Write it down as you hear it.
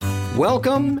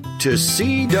Welcome to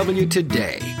CW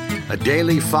Today, a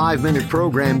daily 5-minute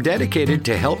program dedicated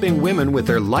to helping women with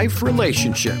their life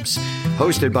relationships.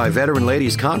 Hosted by veteran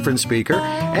ladies conference speaker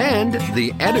and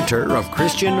the editor of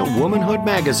Christian Womanhood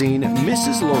magazine,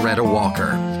 Mrs. Loretta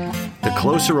Walker. The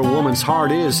closer a woman's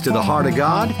heart is to the heart of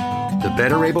God, the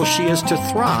better able she is to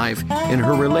thrive in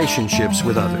her relationships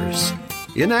with others.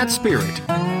 In that spirit,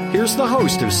 here's the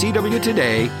host of CW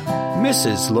Today,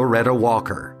 Mrs. Loretta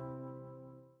Walker.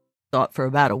 Thought for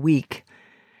about a week,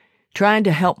 trying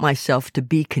to help myself to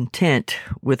be content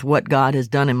with what God has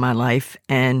done in my life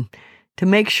and to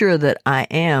make sure that I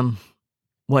am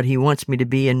what He wants me to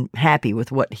be and happy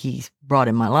with what He's brought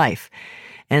in my life.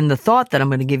 And the thought that I'm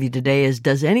going to give you today is,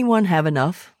 does anyone have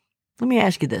enough? Let me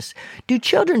ask you this. Do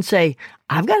children say,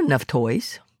 I've got enough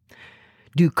toys?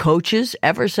 Do coaches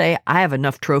ever say, I have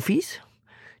enough trophies?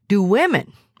 Do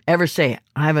women ever say,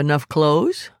 I have enough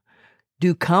clothes?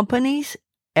 Do companies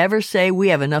ever say we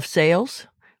have enough sales?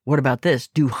 What about this?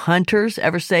 Do hunters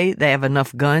ever say they have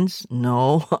enough guns?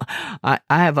 No. I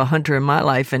have a hunter in my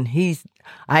life, and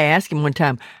I asked him one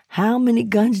time, how many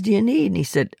guns do you need? And he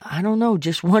said, I don't know,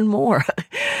 just one more.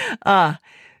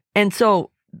 And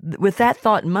so with that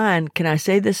thought in mind, can I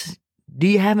say this? Do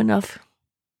you have enough?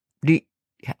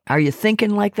 Are you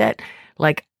thinking like that?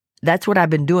 Like, that's what I've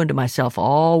been doing to myself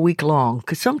all week long.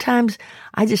 Because sometimes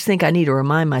I just think I need to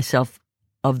remind myself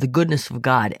of the goodness of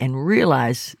God and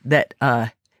realize that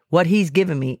what He's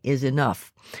given me is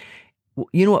enough.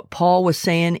 You know what Paul was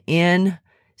saying in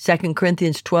 2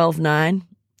 Corinthians 12:9?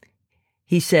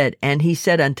 He said, and He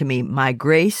said unto me, my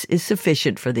grace is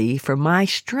sufficient for thee, for my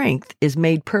strength is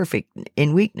made perfect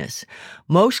in weakness.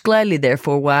 Most gladly,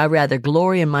 therefore, will I rather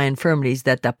glory in my infirmities,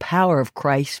 that the power of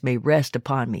Christ may rest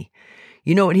upon me.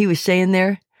 You know what he was saying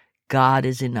there? God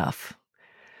is enough.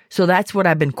 So that's what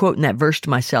I've been quoting that verse to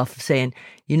myself, saying,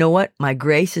 you know what? My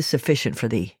grace is sufficient for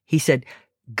thee. He said,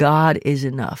 God is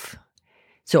enough.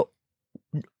 So,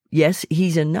 yes,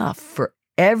 He's enough for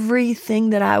everything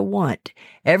that I want,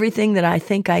 everything that I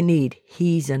think I need.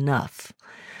 He's enough.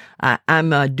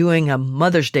 I'm doing a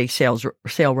Mother's Day sale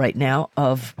right now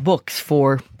of books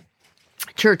for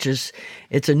churches.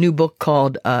 It's a new book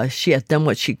called She Hath Done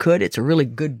What She Could. It's a really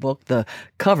good book. The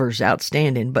cover's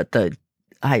outstanding, but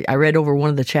I read over one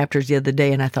of the chapters the other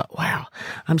day, and I thought, wow,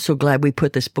 I'm so glad we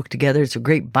put this book together. It's a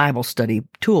great Bible study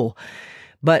tool.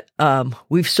 But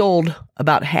we've sold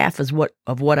about half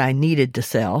of what I needed to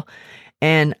sell.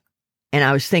 And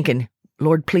I was thinking,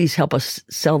 Lord, please help us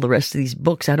sell the rest of these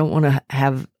books. I don't want to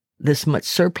have this much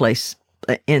surplus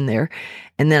in there.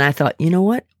 And then I thought, you know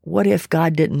what? What if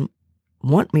God didn't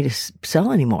want me to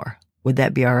sell anymore? Would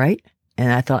that be all right?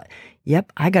 And I thought,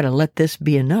 yep, I got to let this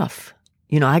be enough.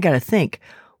 You know, I got to think,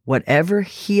 however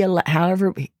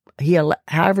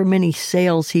many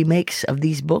sales He makes of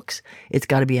these books, it's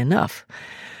got to be enough.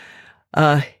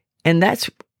 And that's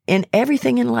in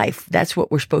everything in life. That's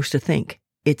what we're supposed to think.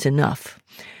 It's enough.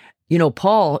 You know,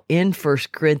 Paul in 1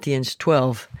 Corinthians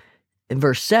 12, in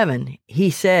verse 7, he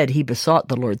said he besought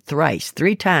the Lord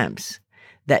three times,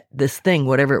 that this thing,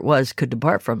 whatever it was, could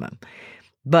depart from him.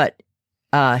 But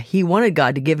he wanted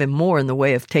God to give him more in the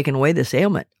way of taking away this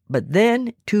ailment. But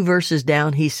then 2 verses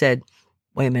down, he said,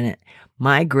 wait a minute,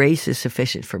 my grace is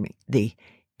sufficient for thee.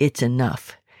 It's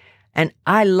enough. And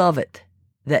I love it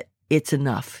that it's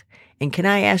enough. And can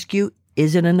I ask you,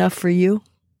 is it enough for you?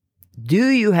 Do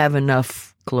you have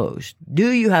enough clothes?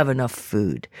 Do you have enough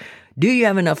food? Do you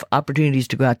have enough opportunities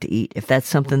to go out to eat, if that's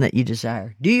something that you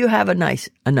desire? Do you have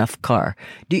enough car?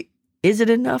 Is it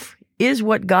enough? Is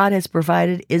what God has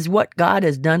provided, is what God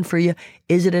has done for you,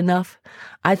 is it enough?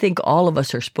 I think all of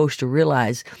us are supposed to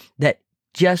realize that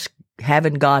just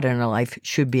having God in our life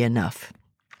should be enough.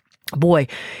 Boy,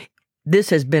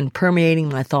 this has been permeating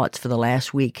my thoughts for the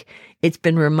last week. It's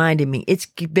been reminding me, it's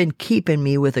been keeping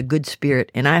me with a good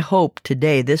spirit. And I hope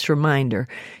today, this reminder,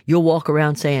 you'll walk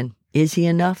around saying, is He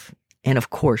enough? And of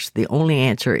course, the only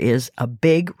answer is a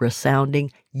big,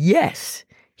 resounding yes,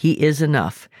 He is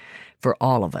enough for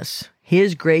all of us.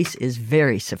 His grace is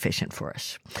very sufficient for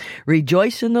us.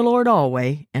 Rejoice in the Lord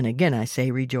always. And again, I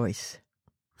say rejoice.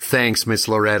 Thanks, Miss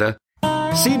Loretta.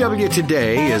 CW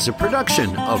Today is a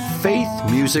production of Faith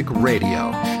Music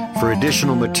Radio. For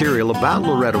additional material about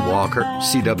Loretta Walker,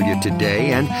 CW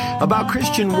Today, and about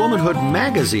Christian Womanhood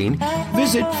magazine,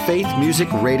 visit Faith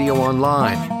Music Radio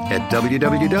online at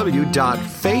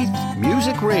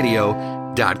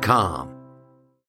www.faithmusicradio.com.